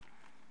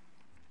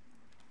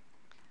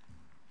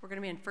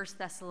going to be in 1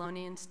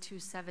 Thessalonians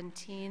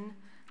 2:17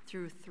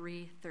 through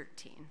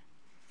 3:13.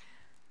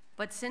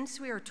 But since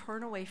we are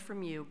torn away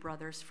from you,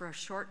 brothers, for a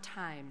short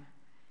time,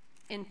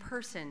 in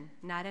person,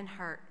 not in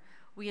heart,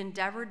 we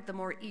endeavored the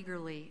more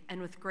eagerly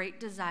and with great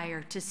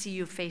desire to see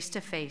you face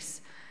to face,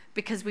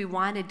 because we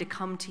wanted to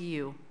come to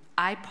you,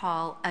 I,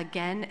 Paul,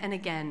 again and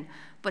again,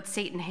 but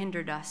Satan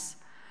hindered us.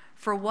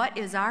 For what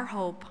is our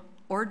hope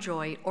or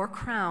joy or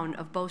crown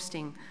of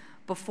boasting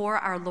before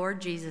our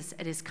Lord Jesus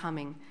at his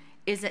coming?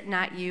 Is it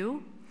not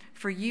you?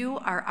 For you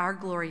are our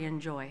glory and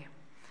joy.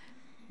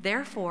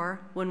 Therefore,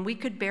 when we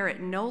could bear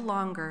it no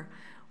longer,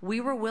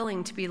 we were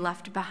willing to be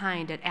left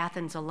behind at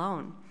Athens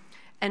alone.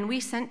 And we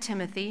sent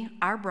Timothy,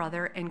 our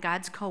brother and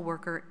God's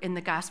co-worker in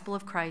the gospel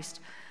of Christ,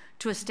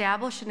 to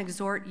establish and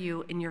exhort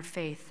you in your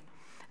faith,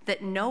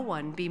 that no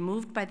one be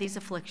moved by these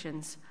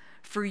afflictions,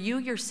 for you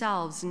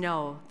yourselves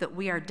know that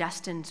we are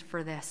destined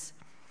for this.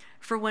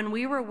 For when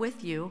we were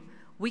with you,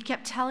 we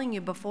kept telling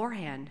you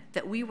beforehand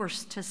that we were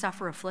to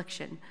suffer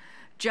affliction,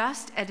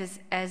 just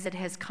as it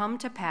has come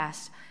to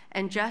pass,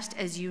 and just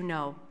as you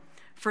know.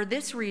 For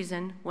this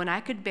reason, when I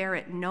could bear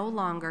it no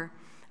longer,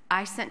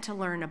 I sent to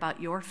learn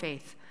about your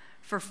faith,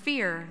 for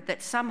fear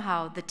that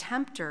somehow the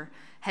tempter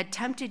had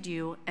tempted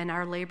you and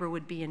our labor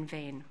would be in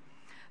vain.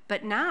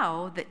 But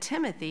now that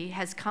Timothy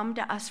has come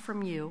to us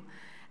from you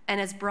and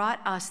has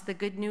brought us the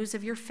good news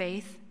of your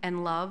faith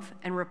and love,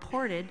 and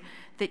reported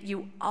that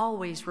you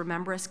always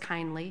remember us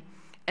kindly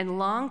and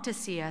long to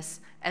see us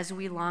as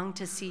we long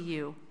to see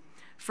you.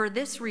 For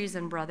this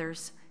reason,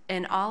 brothers,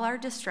 in all our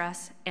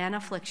distress and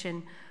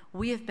affliction,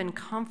 we have been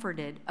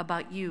comforted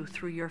about you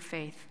through your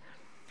faith.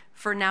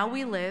 For now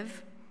we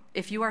live,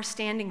 if you are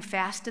standing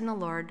fast in the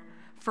Lord,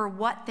 for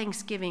what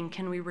thanksgiving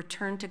can we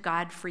return to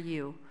God for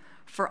you,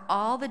 for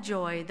all the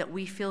joy that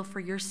we feel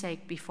for your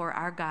sake before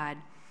our God,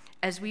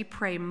 as we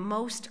pray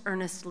most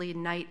earnestly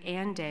night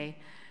and day,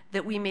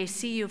 that we may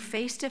see you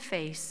face to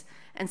face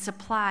and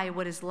supply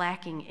what is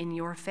lacking in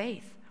your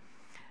faith.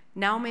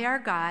 Now may our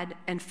God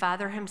and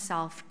Father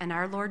himself and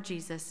our Lord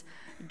Jesus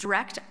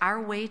direct our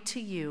way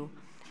to you,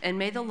 and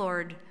may the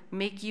Lord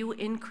make you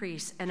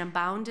increase and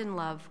abound in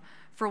love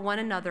for one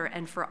another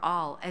and for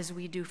all, as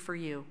we do for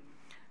you,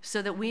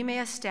 so that we may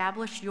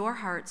establish your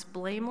hearts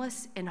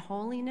blameless in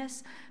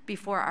holiness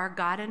before our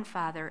God and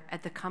Father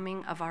at the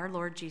coming of our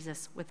Lord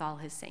Jesus with all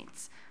his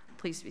saints.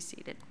 Please be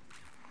seated.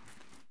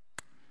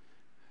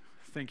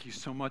 Thank you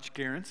so much,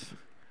 Garance.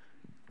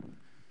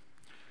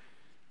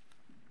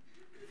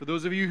 For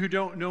those of you who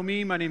don't know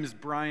me, my name is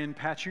Brian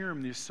Patchinger.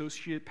 I'm the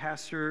associate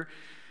pastor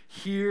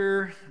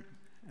here,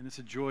 and it's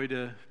a joy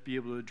to be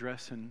able to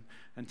address and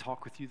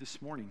talk with you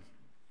this morning.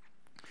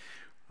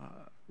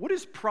 What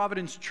is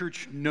Providence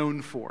Church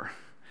known for?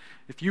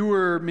 If you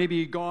were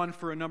maybe gone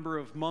for a number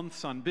of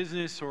months on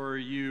business, or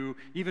you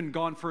even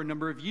gone for a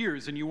number of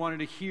years, and you wanted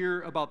to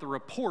hear about the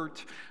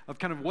report of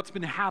kind of what's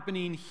been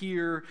happening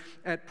here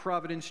at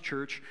Providence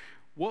Church,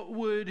 what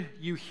would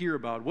you hear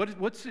about?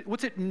 What's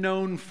it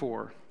known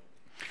for?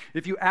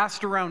 If you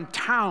asked around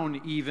town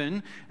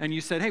even, and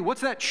you said, hey, what's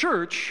that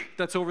church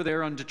that's over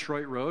there on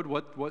Detroit Road?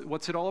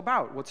 What's it all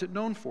about? What's it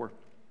known for?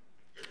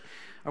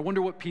 I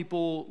wonder what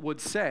people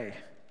would say.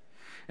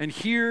 And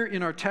here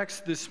in our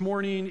text this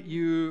morning,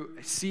 you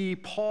see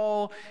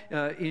Paul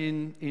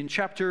in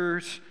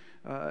chapters,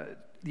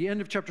 the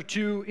end of chapter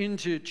 2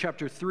 into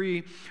chapter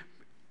 3.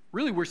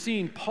 Really, we're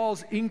seeing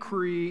Paul's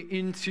inquiry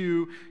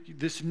into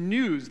this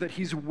news that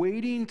he's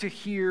waiting to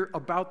hear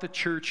about the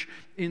church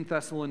in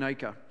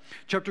Thessalonica.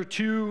 Chapter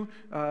 2,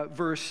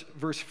 verse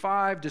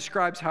 5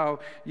 describes how,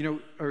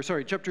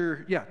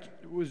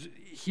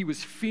 he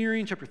was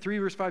fearing, chapter 3,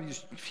 verse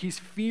 5, he's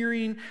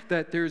fearing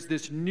that there's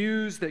this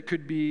news that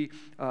could be,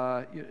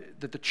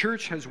 that the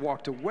church has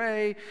walked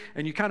away,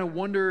 and you kind of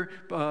wonder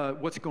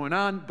what's going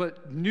on,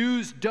 but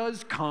news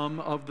does come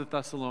of the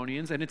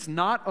Thessalonians, and it's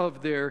not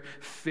of their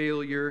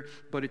failure,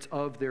 but it's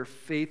of their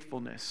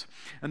faithfulness.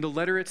 And the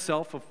letter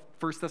itself of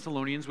 1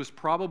 Thessalonians was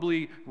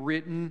probably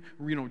written,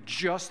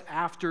 just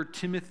after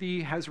Timothy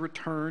has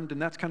returned,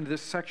 and that's kind of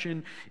this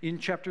section in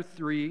chapter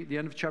 3, the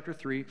end of chapter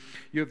 3.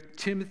 You have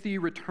Timothy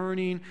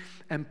returning,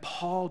 and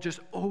Paul just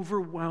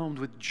overwhelmed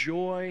with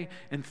joy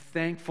and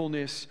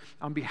thankfulness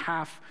on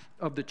behalf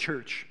of the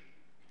church.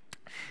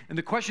 And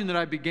the question that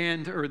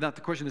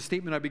the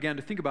statement I began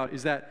to think about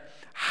is that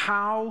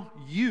how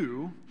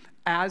you,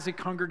 as a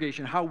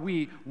congregation, how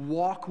we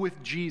walk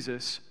with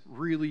Jesus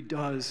really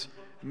does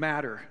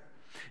matter.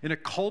 In a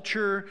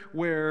culture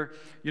where,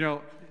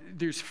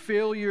 there's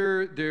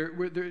failure,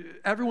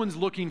 everyone's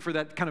looking for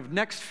that kind of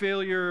next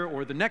failure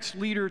or the next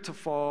leader to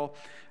fall,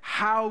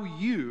 how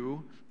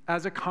you,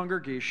 as a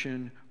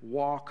congregation,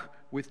 walk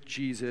with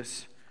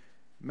Jesus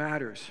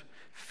matters.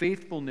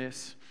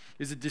 Faithfulness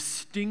is a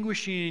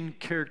distinguishing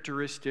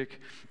characteristic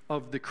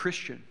of the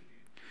Christian.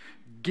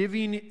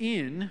 Giving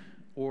in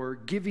or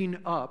giving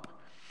up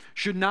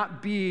should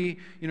not be,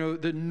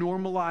 the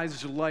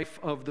normalized life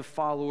of the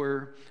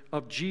follower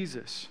of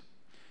Jesus.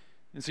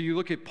 And so you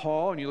look at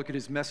Paul and you look at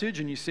his message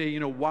and you say,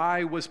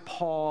 why was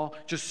Paul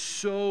just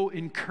so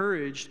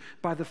encouraged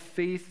by the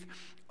faith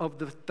of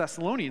the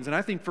Thessalonians. And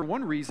I think for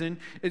one reason,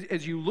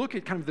 as you look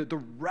at kind of the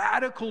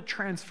radical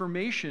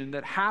transformation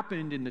that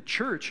happened in the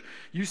church,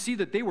 you see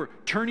that they were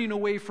turning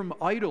away from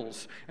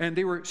idols and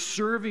they were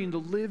serving the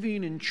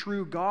living and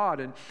true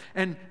God.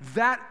 And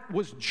that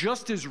was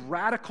just as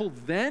radical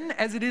then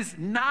as it is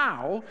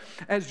now,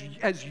 as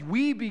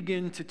we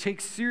begin to take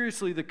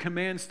seriously the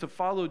commands to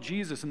follow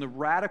Jesus and the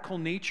radical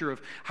nature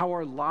of how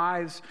our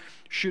lives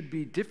should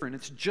be different.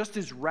 It's just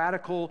as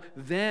radical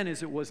then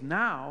as it was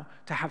now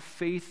to have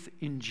faith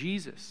in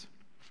Jesus.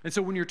 And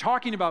so when you're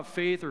talking about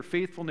faith or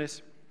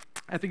faithfulness,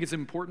 I think it's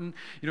important,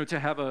 to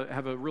have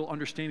a real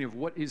understanding of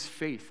what is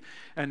faith.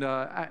 And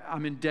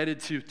I'm indebted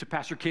to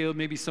Pastor Caleb.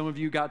 Maybe some of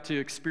you got to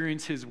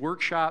experience his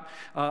workshop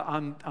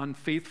on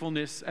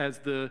faithfulness as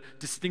the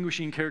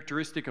distinguishing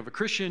characteristic of a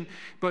Christian.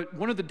 But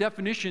one of the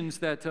definitions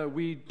that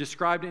we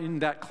described in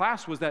that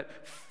class was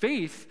that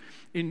faith,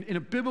 in a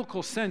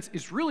biblical sense,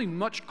 is really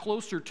much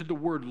closer to the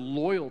word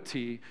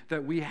loyalty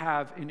that we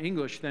have in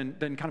English than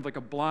kind of like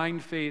a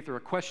blind faith or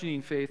a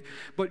questioning faith.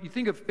 But you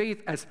think of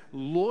faith as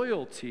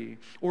loyalty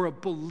or a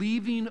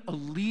believing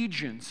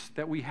allegiance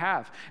that we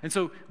have. And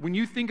so when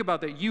you think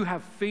about that, you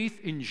have faith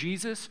in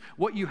Jesus,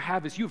 what you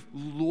have is you have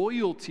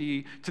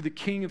loyalty to the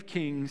King of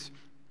Kings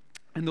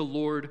and the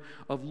Lord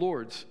of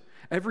Lords.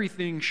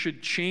 Everything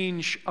should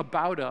change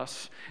about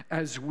us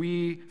as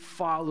we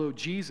follow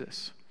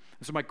Jesus.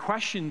 So my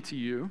question to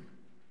you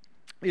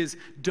is,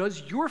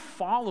 does your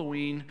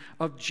following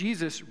of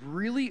Jesus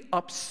really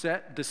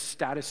upset the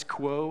status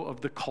quo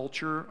of the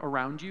culture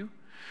around you?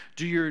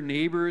 Do your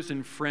neighbors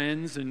and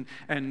friends and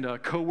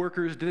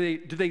coworkers, do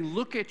they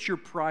look at your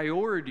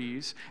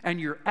priorities and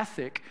your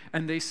ethic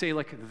and they say,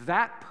 like,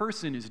 that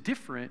person is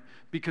different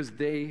because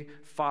they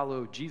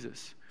follow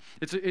Jesus?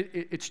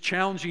 It's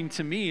challenging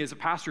to me as a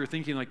pastor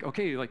thinking like,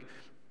 okay, like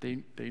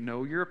they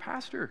know you're a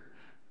pastor.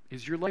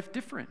 Is your life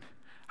different?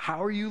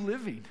 How are you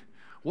living?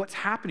 What's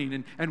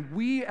happening? And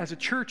we as a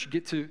church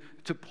get to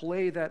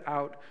play that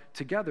out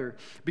together,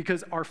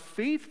 because our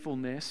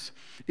faithfulness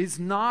is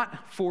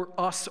not for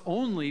us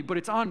only, but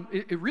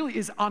it really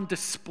is on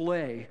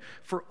display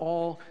for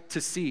all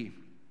to see.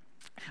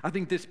 I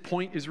think this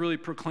point is really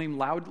proclaimed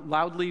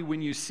loudly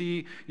when you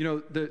see,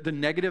 the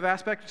negative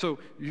aspect. So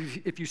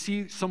if you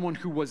see someone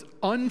who was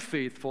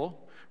unfaithful,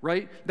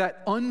 right?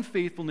 That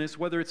unfaithfulness,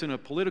 whether it's in a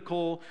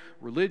political,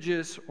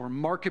 religious, or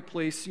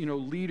marketplace,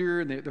 leader,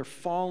 and they're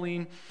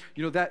falling,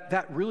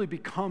 that really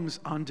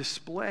becomes on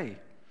display.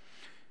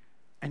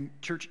 And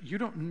church, you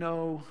don't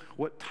know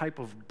what type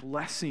of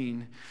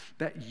blessing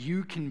that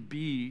you can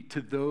be to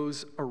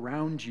those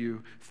around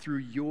you through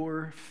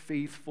your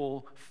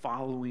faithful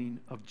following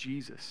of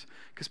Jesus.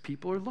 Because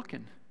people are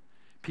looking.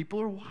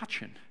 People are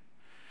watching.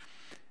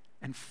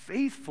 And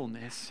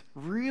faithfulness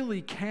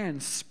really can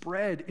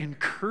spread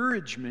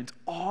encouragement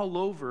all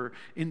over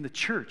in the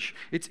church.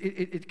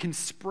 It can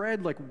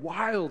spread like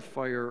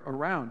wildfire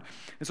around.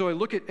 And so I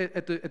look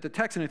at the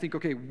text and I think,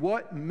 okay,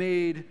 what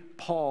made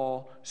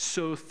Paul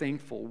so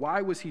thankful?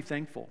 Why was he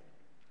thankful?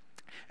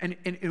 And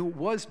it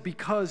was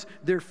because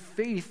their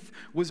faith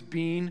was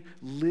being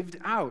lived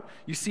out.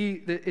 You see,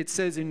 that it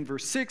says in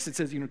verse 6, it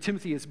says,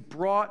 Timothy has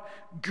brought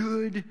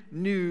good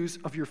news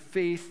of your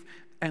faith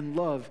and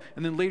love.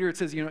 And then later it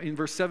says, in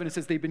verse 7, it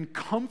says, they've been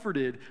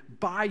comforted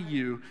by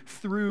you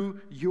through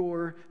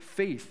your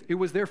faith. It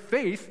was their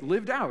faith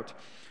lived out.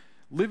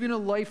 Living a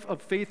life of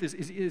faith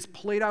is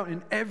played out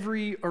in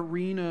every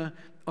arena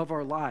of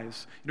our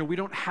lives. We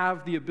don't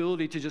have the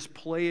ability to just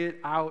play it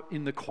out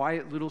in the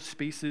quiet little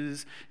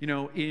spaces,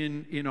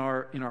 in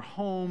our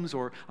homes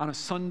or on a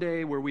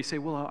Sunday where we say,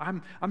 well,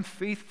 I'm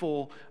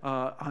faithful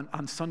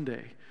on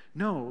Sunday.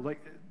 No,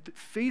 like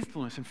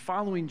faithfulness and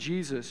following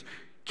Jesus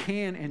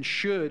can and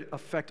should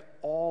affect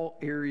all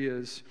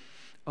areas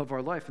of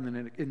our life,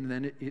 and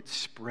then it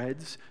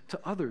spreads to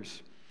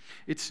others.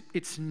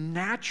 It's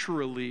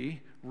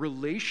naturally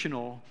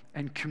relational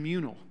and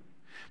communal,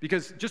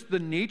 because just the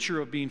nature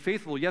of being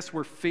faithful, yes,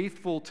 we're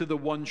faithful to the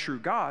one true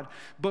God,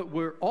 but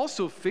we're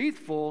also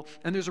faithful,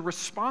 and there's a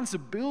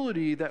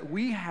responsibility that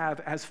we have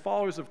as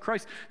followers of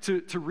Christ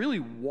to really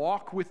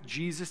walk with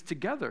Jesus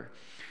together.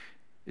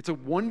 It's a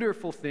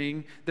wonderful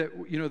thing that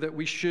that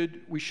we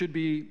should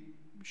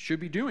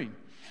be doing.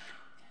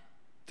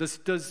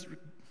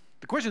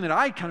 The question that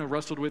I kind of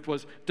wrestled with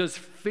was, does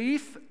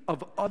faith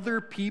of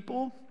other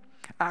people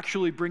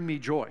actually bring me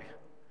joy?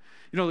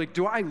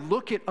 Do I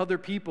look at other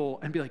people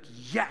and be like,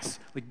 yes,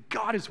 like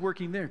God is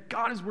working there,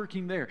 God is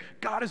working there,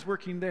 God is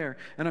working there,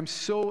 and I'm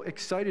so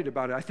excited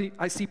about it.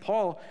 I see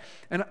Paul,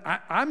 and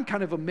I'm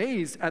kind of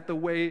amazed at the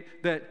way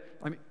that,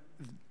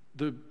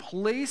 the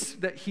place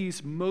that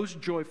he's most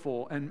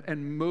joyful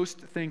and most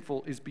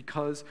thankful is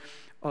because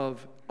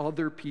of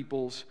other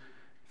people's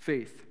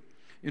faith.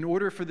 In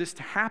order for this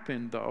to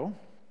happen, though,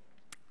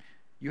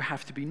 you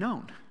have to be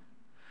known.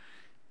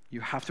 You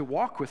have to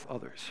walk with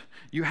others.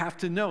 You have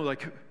to know,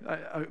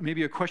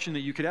 maybe a question that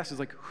you could ask is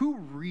who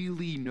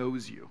really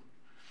knows you?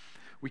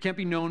 We can't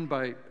be known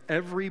by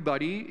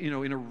everybody,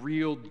 in a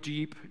real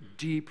deep,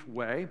 deep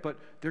way, but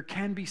there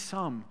can be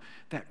some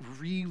that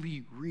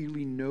really,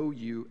 really know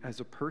you as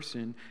a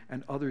person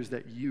and others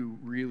that you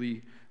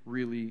really,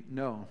 really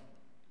know.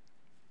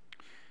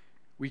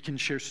 We can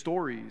share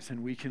stories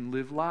and we can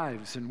live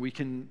lives and we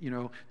can,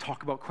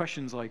 talk about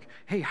questions like,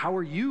 hey, how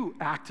are you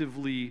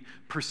actively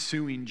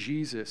pursuing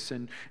Jesus?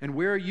 And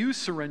where are you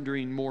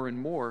surrendering more and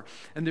more?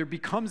 And there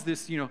becomes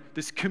this,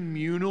 this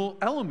communal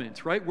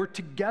element, right? We're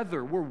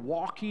together. We're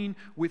walking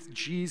with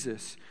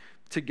Jesus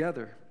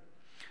together.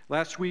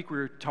 Last week we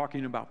were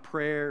talking about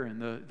prayer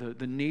and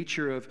the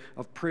nature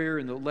of prayer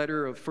in the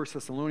letter of 1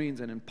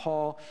 Thessalonians and in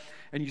Paul.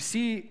 And you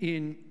see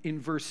in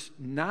verse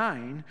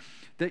 9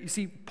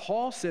 that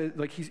Paul says,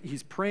 like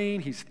he's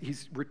praying,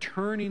 he's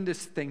returning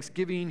this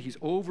thanksgiving, he's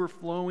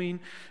overflowing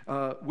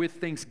with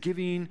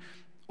thanksgiving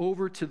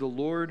over to the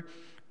Lord.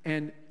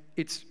 And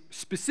it's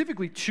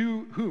specifically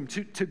to whom?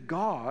 To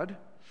God.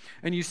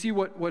 And you see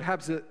what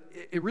happens.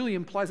 It really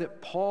implies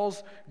that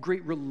Paul's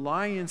great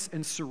reliance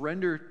and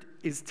surrender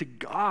is to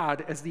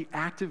God as the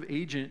active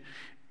agent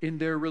in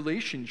their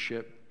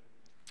relationship.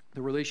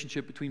 The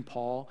relationship between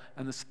Paul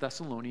and the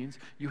Thessalonians,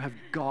 you have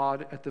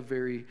God at the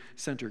very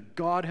center.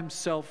 God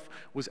himself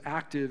was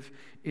active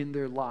in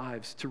their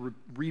lives to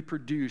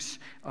reproduce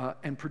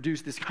and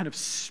produce this kind of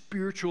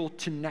spiritual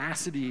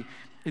tenacity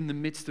in the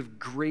midst of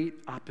great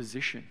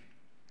opposition.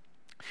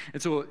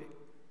 And so,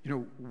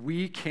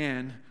 we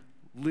can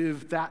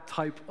live that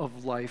type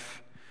of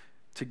life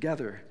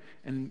together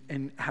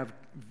and have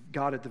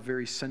God at the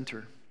very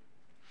center.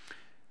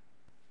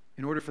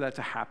 In order for that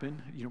to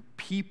happen,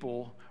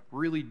 people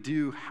really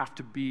do have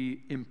to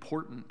be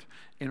important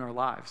in our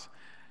lives.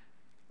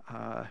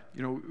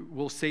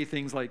 We'll say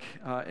things like,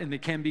 and they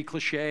can be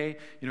cliche,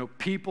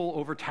 people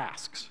over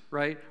tasks,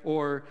 right?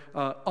 Or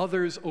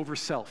others over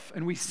self.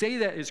 And we say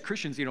that as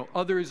Christians,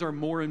 others are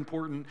more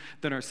important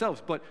than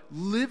ourselves. But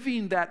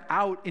living that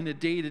out in a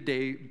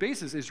day-to-day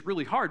basis is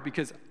really hard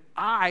because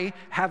I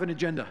have an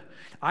agenda.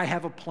 I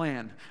have a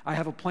plan. I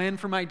have a plan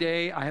for my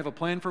day. I have a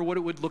plan for what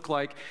it would look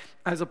like,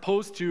 as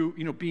opposed to,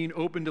 being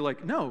open to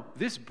no,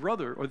 this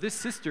brother or this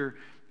sister,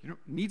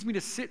 needs me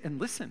to sit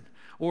and listen.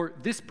 Or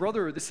this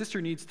brother or this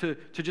sister needs to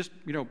just,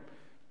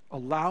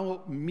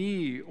 allow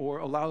me or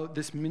allow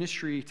this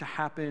ministry to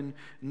happen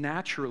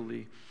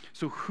naturally.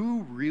 So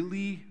who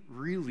really,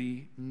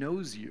 really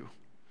knows you?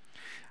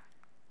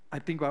 I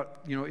think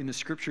about, in the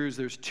scriptures,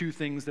 there's two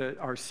things that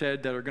are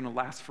said that are going to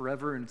last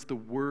forever, and it's the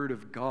word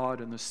of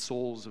God and the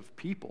souls of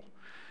people.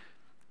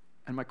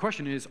 And my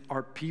question is,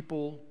 are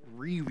people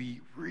really,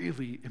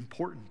 really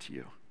important to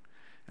you?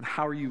 And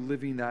how are you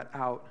living that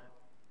out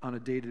on a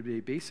day-to-day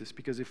basis?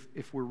 Because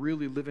if we're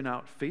really living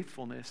out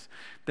faithfulness,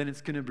 then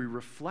it's going to be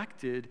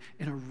reflected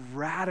in a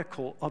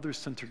radical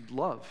other-centered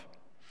love.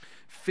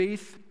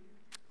 Faith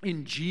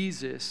in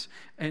Jesus,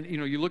 and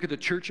you look at the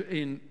church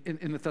in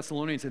the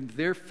Thessalonians and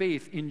their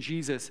faith in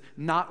Jesus,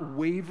 not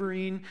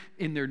wavering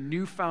in their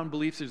newfound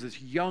beliefs. There's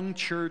this young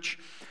church,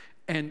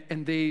 and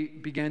they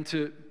began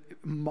to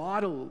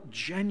model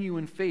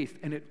genuine faith,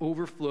 and it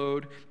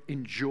overflowed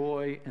in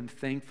joy and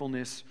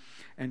thankfulness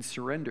and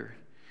surrender.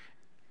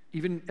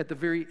 Even at the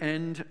very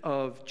end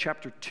of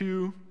chapter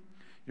 2,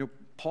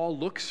 Paul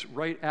looks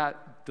right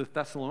at the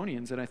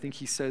Thessalonians, and I think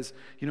he says,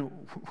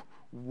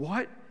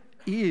 what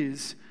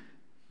is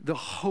the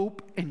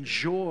hope and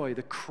joy,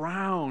 the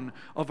crown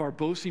of our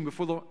boasting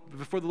before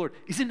the Lord?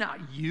 Is it not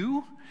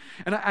you?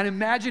 And I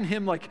imagine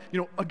him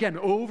again,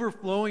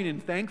 overflowing in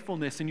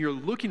thankfulness, and you're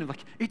looking at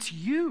it's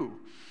you.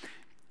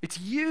 It's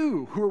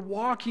you who are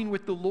walking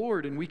with the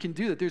Lord, and we can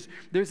do that.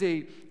 There's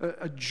a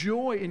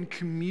joy in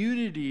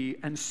community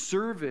and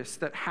service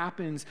that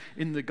happens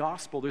in the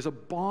gospel. There's a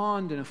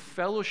bond and a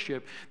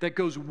fellowship that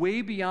goes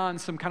way beyond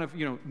some kind of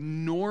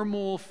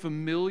normal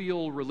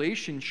familial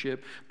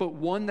relationship, but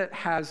one that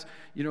has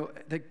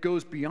that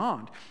goes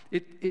beyond.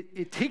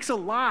 It takes a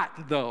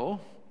lot, though.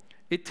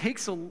 It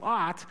takes a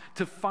lot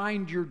to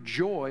find your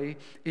joy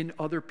in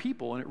other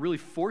people, and it really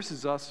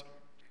forces us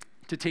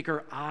to take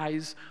our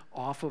eyes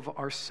off of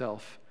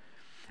ourselves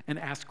and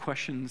ask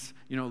questions,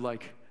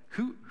 like,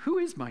 who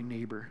is my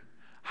neighbor?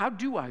 How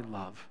do I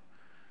love?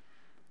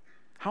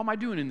 How am I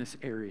doing in this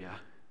area?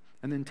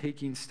 And then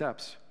taking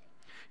steps.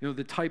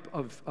 The type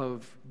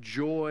of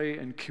joy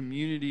and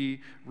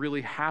community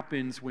really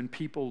happens when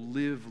people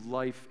live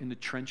life in the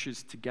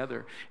trenches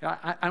together.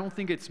 I don't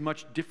think it's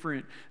much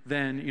different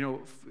than,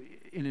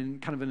 in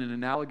kind of an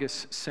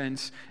analogous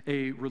sense,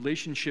 a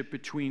relationship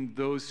between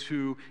those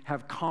who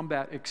have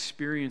combat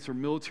experience or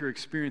military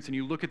experience, and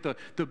you look at the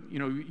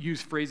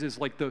use phrases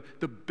like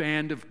the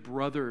band of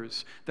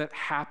brothers that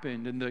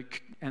happened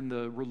and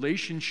the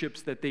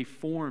relationships that they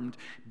formed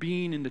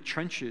being in the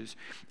trenches.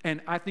 And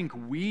I think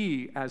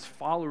we, as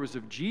followers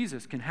of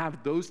Jesus, can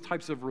have those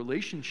types of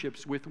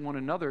relationships with one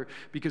another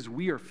because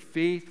we are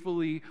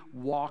faithfully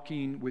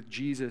walking with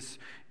Jesus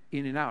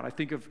in and out. I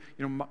think of,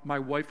 my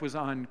wife was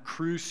on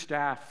crew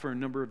staff for a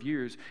number of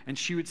years, and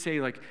she would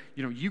say, like,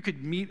 you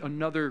could meet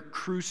another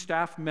crew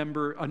staff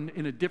member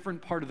in a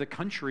different part of the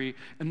country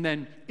and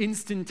then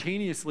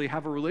instantaneously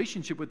have a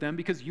relationship with them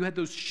because you had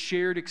those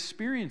shared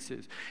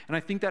experiences. And I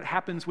think that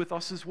happens with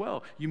us as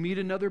well. You meet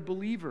another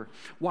believer.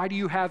 Why do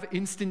you have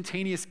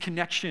instantaneous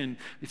connection?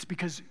 It's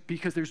because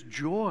there's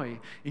joy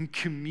in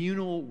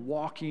communal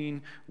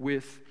walking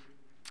with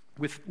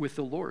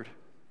the Lord.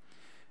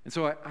 And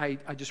so I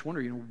just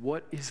wonder,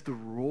 what is the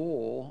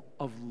role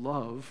of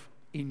love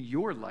in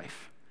your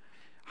life?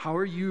 How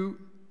are you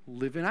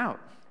living out?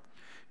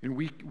 And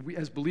we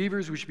as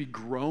believers, we should be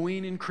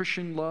growing in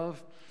Christian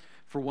love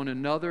for one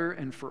another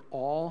and for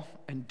all.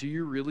 And do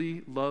you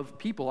really love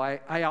people? I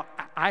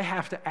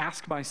have to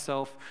ask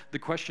myself the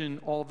question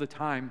all the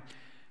time,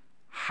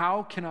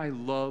 how can I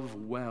love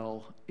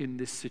well in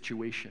this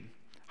situation?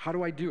 How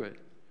do I do it?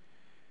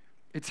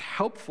 It's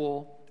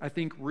helpful, I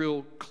think,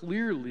 real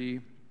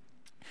clearly.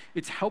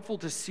 It's helpful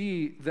to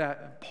see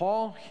that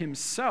Paul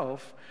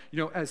himself,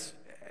 as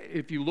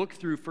if you look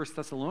through 1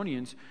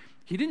 Thessalonians,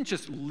 he didn't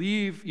just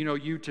leave,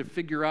 you to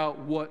figure out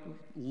what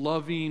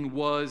loving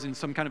was in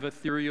some kind of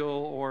ethereal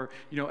or,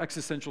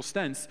 existential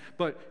sense.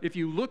 But if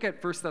you look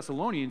at 1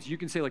 Thessalonians, you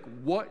can say, like,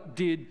 what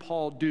did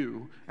Paul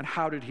do and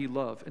how did he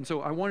love? And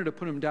so I wanted to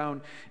put them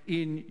down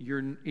in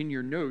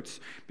your notes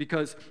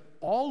because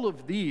all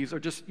of these are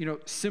just,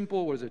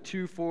 simple,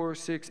 2, 4,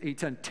 6,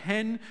 8,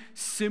 10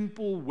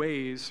 simple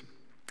ways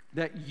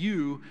that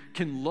you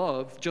can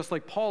love just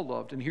like Paul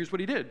loved. And here's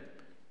what he did.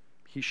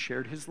 He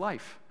shared his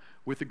life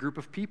with a group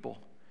of people.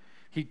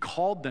 He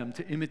called them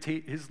to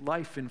imitate his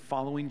life in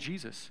following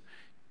Jesus.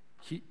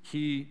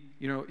 He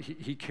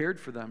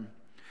cared for them.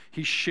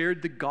 He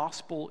shared the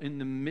gospel in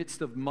the midst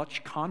of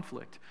much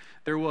conflict.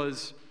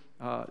 There's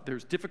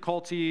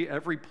difficulty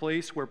every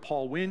place where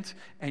Paul went,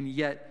 and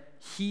yet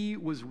he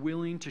was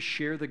willing to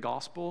share the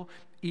gospel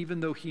even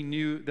though he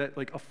knew that,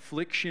 like,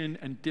 affliction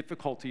and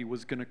difficulty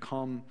was going to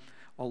come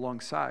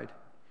alongside.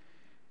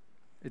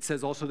 It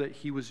says also that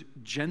he was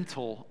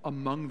gentle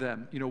among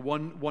them.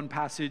 One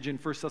passage in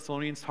 1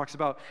 Thessalonians talks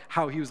about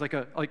how he was like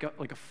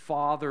a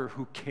father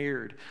who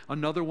cared.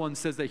 Another one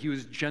says that he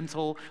was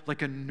gentle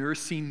like a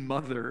nursing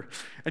mother.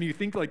 And you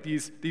think, like,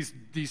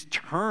 these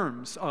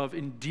terms of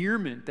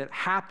endearment that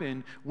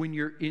happen when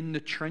you're in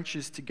the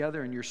trenches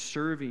together and you're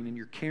serving and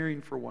you're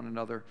caring for one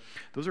another.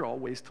 Those are all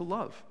ways to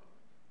love.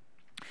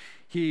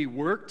 He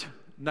worked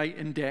night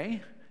and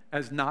day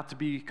as not to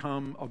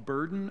become a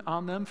burden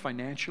on them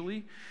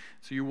financially.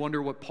 So you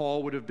wonder what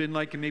Paul would have been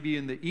like maybe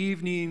in the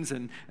evenings,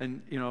 and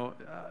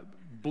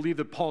believe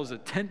that Paul is a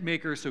tent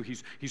maker, so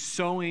he's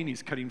sewing,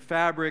 he's cutting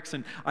fabrics,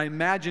 and I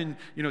imagine,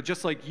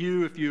 just like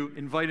you, if you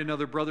invite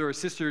another brother or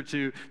sister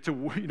to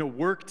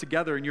work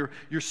together, and you're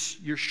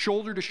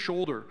shoulder to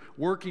shoulder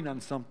working on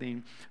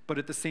something, but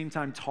at the same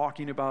time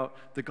talking about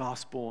the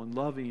gospel and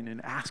loving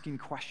and asking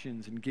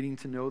questions and getting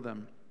to know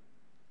them.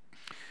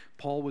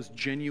 Paul was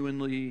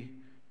genuinely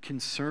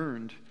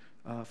concerned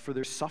for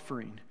their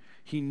suffering.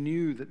 He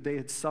knew that they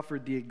had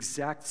suffered the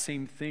exact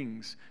same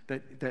things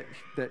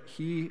that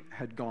he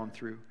had gone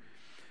through.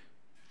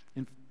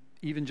 And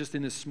even just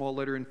in his small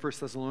letter in 1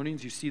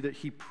 Thessalonians, you see that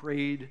he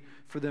prayed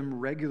for them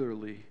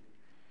regularly.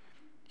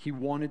 He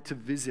wanted to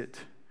visit.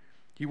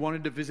 He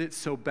wanted to visit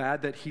so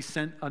bad that he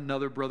sent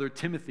another brother,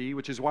 Timothy,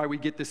 which is why we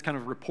get this kind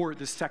of report,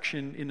 this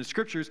section in the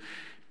scriptures.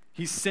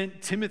 He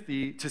sent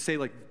Timothy to say,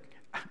 like,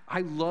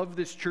 I love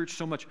this church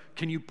so much.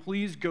 Can you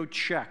please go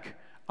check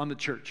on the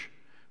church?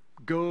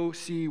 Go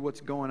see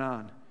what's going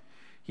on.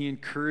 He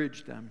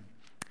encouraged them.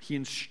 He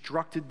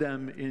instructed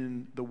them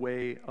in the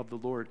way of the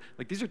Lord.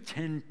 Like, these are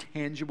 10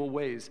 tangible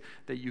ways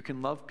that you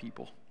can love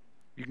people.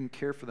 You can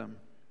care for them.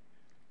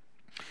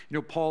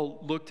 Paul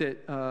looked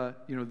at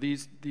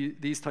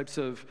these types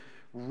of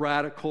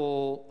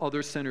radical,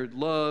 other-centered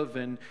love,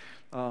 and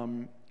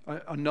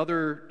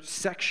another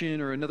section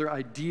or another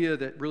idea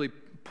that really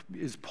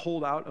is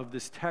pulled out of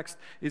this text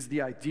is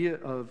the idea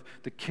of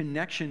the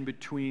connection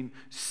between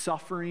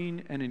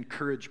suffering and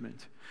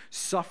encouragement,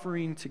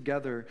 suffering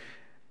together.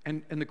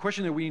 And the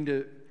question that we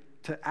need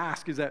to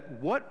ask is that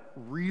what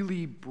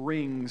really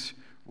brings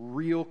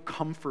real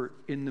comfort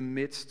in the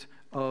midst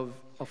of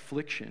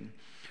affliction?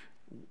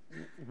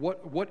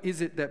 What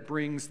is it that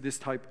brings this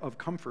type of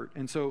comfort?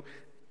 And so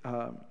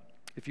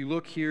if you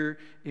look here,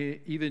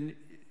 even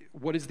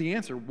what is the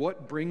answer?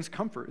 What brings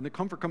comfort? And the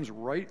comfort comes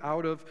right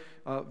out of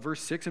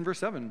verse 6 and verse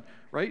 7,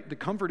 right? The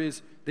comfort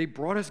is they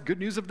brought us good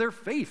news of their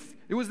faith.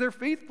 It was their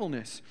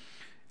faithfulness.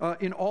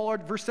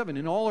 Verse 7,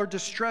 in all our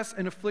distress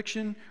and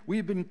affliction, we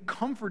have been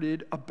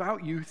comforted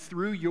about you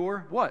through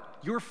your what?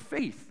 Your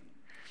faith.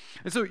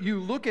 And so you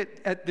look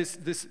at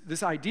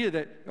this idea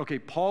that, okay,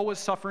 Paul was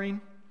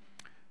suffering.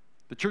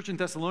 The church in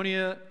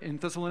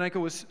Thessalonica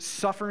was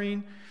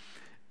suffering.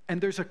 And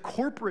there's a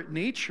corporate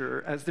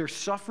nature as they're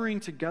suffering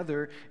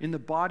together in the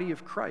body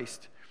of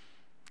Christ.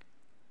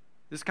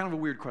 This is kind of a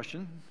weird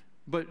question,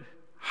 but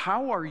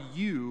how are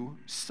you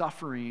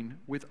suffering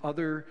with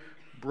other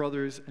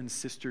brothers and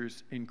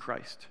sisters in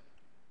Christ?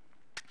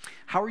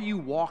 How are you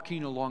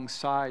walking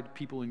alongside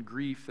people in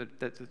grief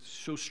that's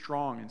so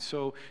strong and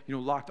so,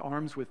 locked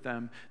arms with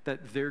them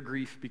that their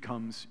grief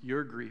becomes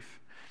your grief?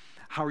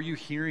 How are you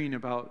hearing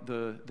about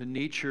the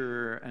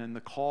nature and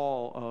the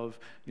call of,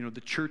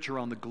 the church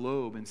around the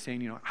globe and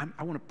saying,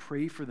 I want to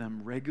pray for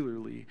them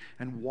regularly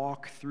and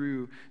walk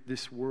through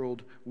this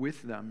world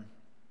with them?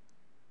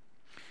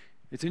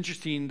 It's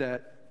interesting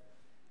that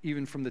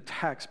even from the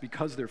text,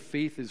 because their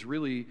faith is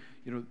really,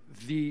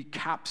 the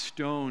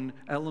capstone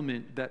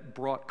element that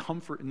brought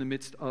comfort in the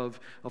midst of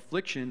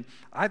affliction,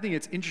 I think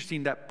it's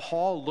interesting that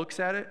Paul looks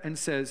at it and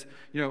says,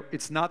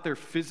 it's not their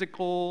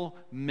physical,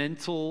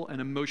 mental, and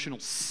emotional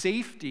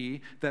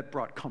safety that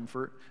brought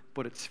comfort,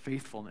 but it's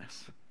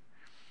faithfulness.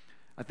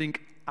 I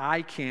think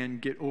I can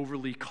get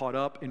overly caught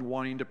up in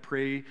wanting to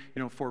pray,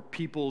 for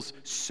people's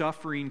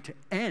suffering to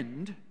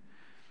end,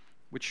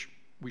 which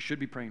we should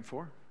be praying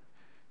for.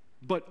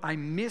 But I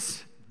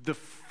miss the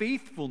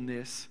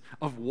faithfulness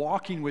of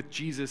walking with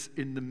Jesus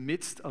in the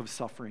midst of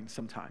suffering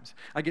sometimes.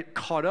 I get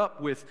caught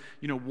up with,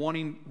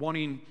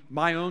 wanting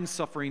my own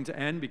suffering to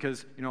end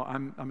because,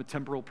 I'm a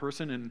temporal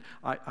person and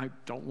I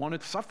don't want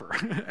to suffer.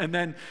 And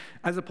then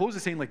as opposed to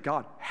saying,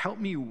 God, help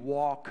me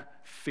walk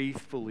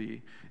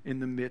faithfully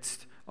in the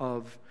midst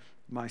of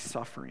my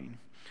suffering.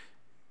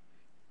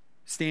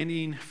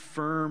 Standing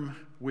firm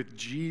with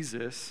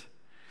Jesus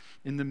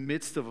in the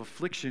midst of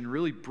affliction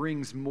really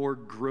brings more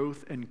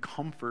growth and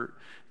comfort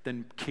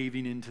than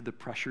caving into the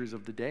pressures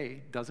of the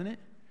day, doesn't it?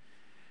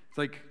 It's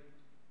like,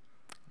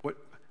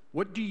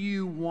 what do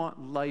you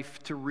want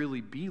life to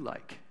really be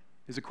like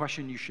is a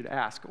question you should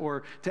ask.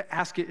 Or to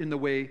ask it in the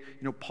way,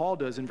 Paul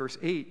does in verse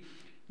 8,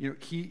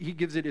 he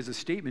gives it as a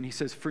statement. He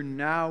says, "For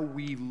now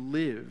we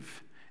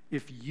live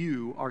if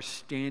you are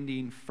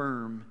standing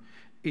firm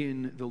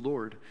in the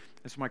Lord."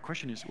 And so my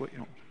question is,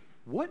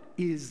 what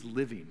is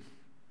living?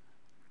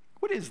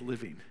 What is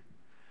living?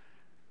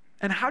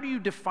 And how do you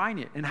define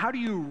it? And how do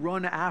you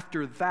run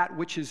after that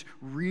which is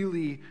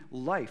really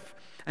life?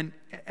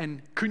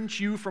 And couldn't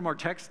you, from our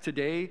text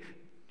today,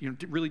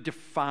 really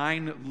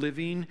define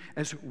living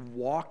as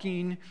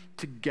walking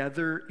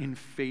together in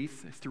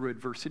faith through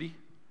adversity?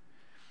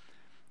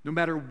 No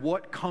matter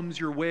what comes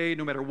your way,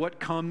 no matter what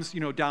comes,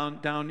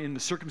 down in the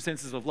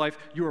circumstances of life,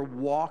 you are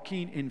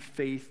walking in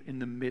faith in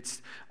the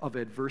midst of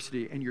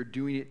adversity, and you're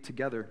doing it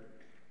together.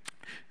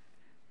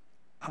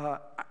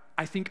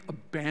 I think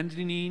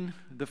abandoning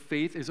the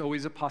faith is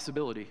always a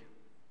possibility.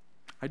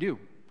 I do.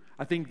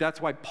 I think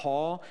that's why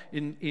Paul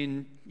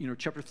in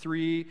chapter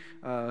 3,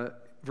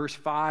 verse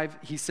 5,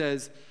 he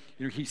says,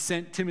 he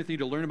sent Timothy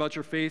to learn about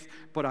your faith,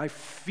 but I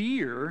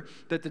fear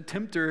that the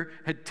tempter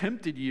had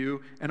tempted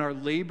you and our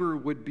labor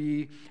would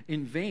be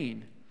in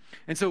vain.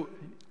 And so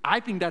I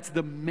think that's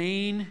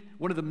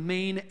one of the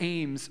main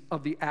aims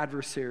of the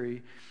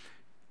adversary.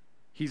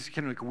 He's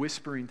kind of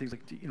whispering things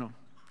like,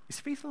 is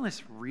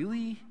faithfulness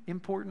really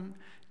important?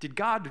 Did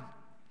God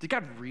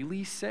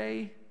really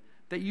say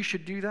that you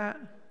should do that?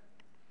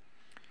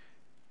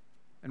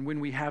 And when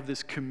we have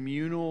this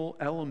communal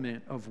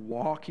element of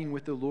walking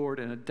with the Lord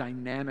and a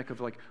dynamic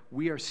of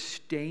we are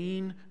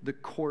staying the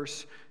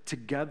course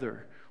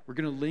together. We're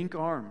going to link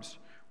arms.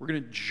 We're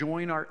going to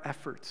join our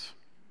efforts.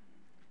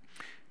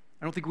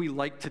 I don't think we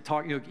like to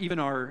talk, even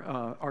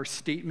our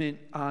statement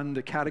on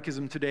the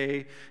catechism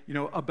today,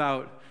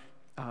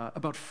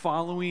 about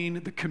following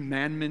the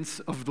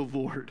commandments of the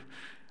Lord.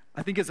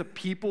 I think as a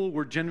people,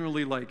 we're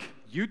generally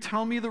you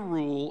tell me the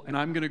rule and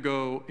I'm going to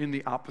go in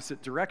the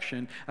opposite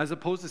direction, as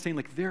opposed to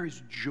saying there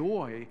is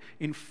joy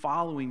in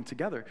following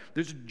together.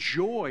 There's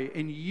joy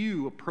in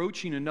you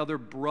approaching another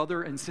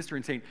brother and sister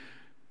and saying,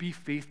 be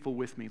faithful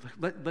with me.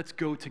 Let's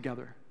go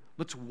together.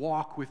 Let's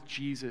walk with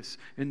Jesus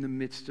in the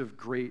midst of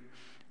great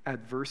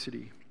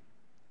adversity.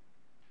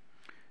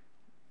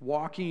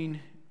 Walking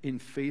in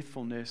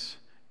faithfulness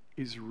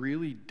is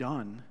really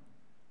done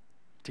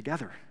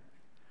together.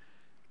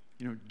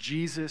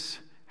 Jesus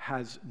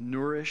has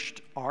nourished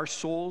our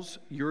souls,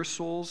 your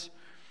souls,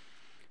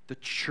 the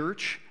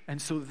church,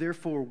 and so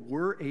therefore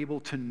we're able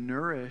to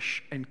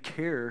nourish and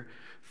care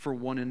for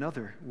one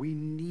another. We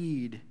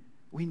need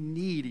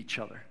each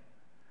other.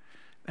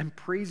 And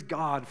praise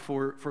God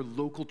for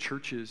local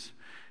churches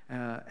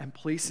and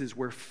places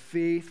where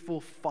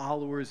faithful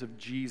followers of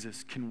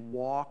Jesus can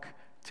walk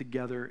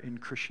together in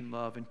Christian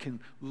love and can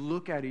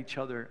look at each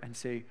other and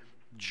say,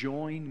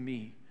 join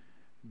me,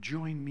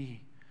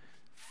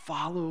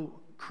 follow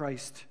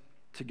Christ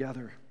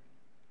together.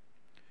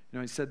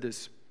 I said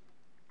this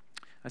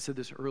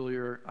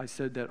earlier. I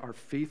said that our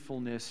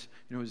faithfulness,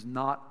 is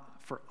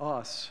not for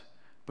us,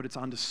 but it's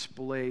on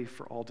display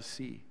for all to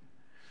see.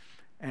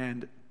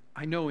 And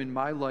I know in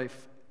my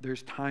life,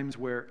 there's times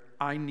where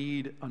I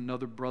need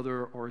another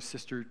brother or a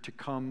sister to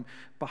come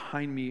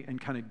behind me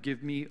and kind of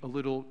give me a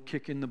little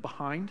kick in the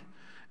behind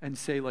and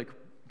say,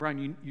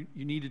 Brian,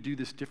 you need to do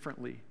this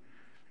differently.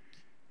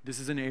 This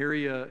is an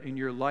area in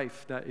your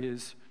life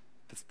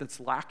that's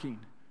lacking.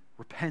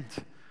 Repent.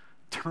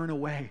 Turn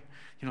away.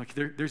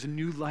 There's a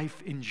new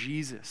life in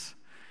Jesus.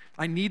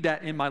 I need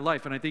that in my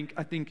life, and I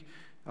think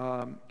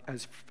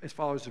as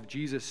followers of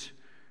Jesus,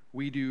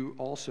 we do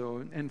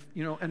also.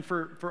 And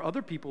for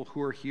other people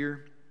who are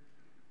here,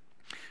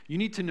 you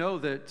need to know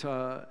that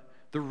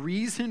the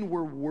reason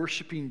we're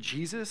worshiping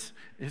Jesus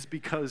is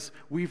because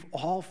we've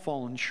all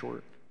fallen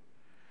short.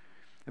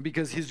 And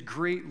because his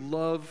great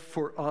love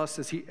for us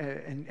as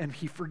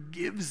he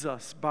forgives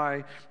us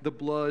by the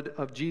blood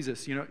of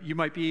Jesus. You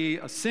might be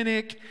a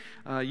cynic.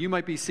 You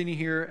might be sitting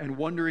here and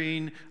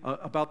wondering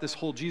about this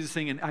whole Jesus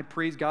thing. And I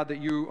praise God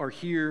that you are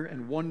here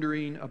and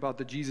wondering about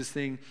the Jesus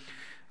thing.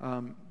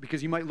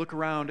 Because you might look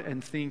around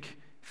and think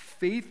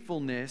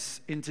faithfulness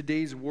in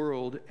today's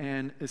world,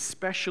 and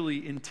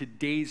especially in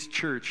today's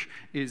church,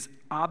 is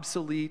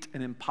obsolete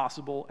and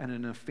impossible and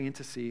in a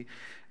fantasy.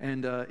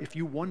 And if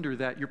you wonder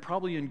that, you're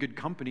probably in good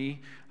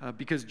company,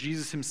 because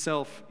Jesus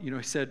himself,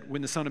 said,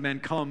 when the Son of Man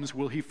comes,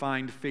 will he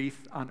find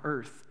faith on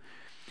earth?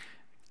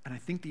 And I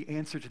think the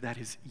answer to that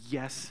is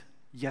yes,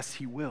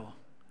 he will.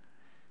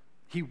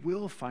 He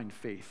will find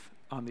faith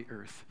on the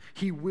earth.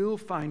 He will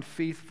find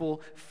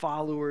faithful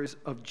followers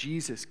of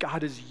Jesus.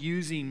 God is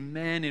using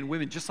men and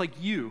women just like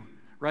you,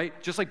 right?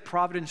 Just like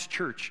Providence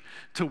Church,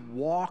 to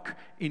walk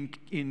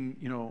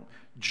in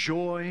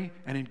joy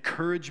and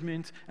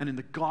encouragement and in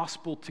the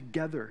gospel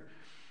together.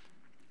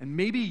 And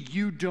maybe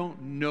you don't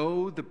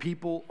know the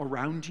people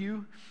around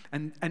you,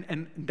 and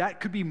that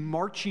could be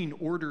marching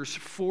orders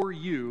for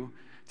you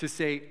to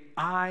say,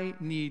 I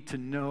need to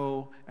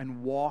know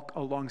and walk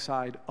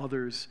alongside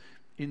others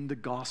in the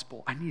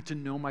gospel. I need to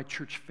know my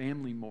church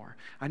family more.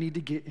 I need to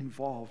get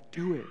involved.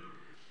 Do it.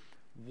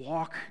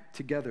 Walk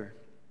together.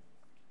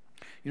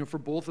 For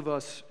both of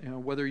us,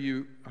 whether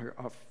you are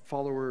a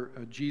follower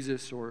of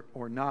Jesus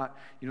or not,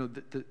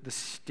 the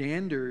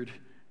standard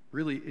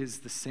really is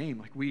the same.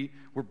 Like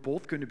we're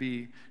both going to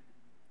be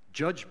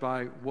judged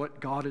by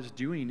what God is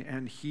doing,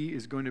 and he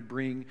is going to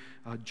bring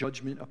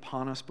judgment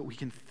upon us, but we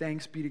can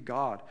thanks be to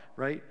God,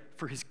 right,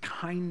 for his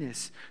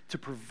kindness to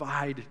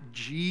provide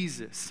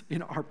Jesus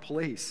in our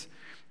place.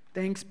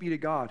 Thanks be to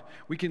God.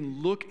 We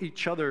can look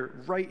each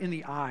other right in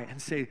the eye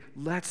and say,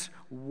 let's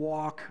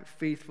walk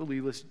faithfully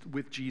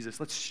with Jesus.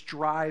 Let's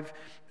strive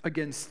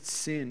against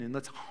sin, and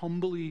let's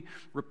humbly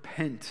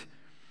repent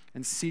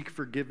and seek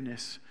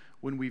forgiveness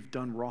when we've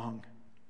done wrong.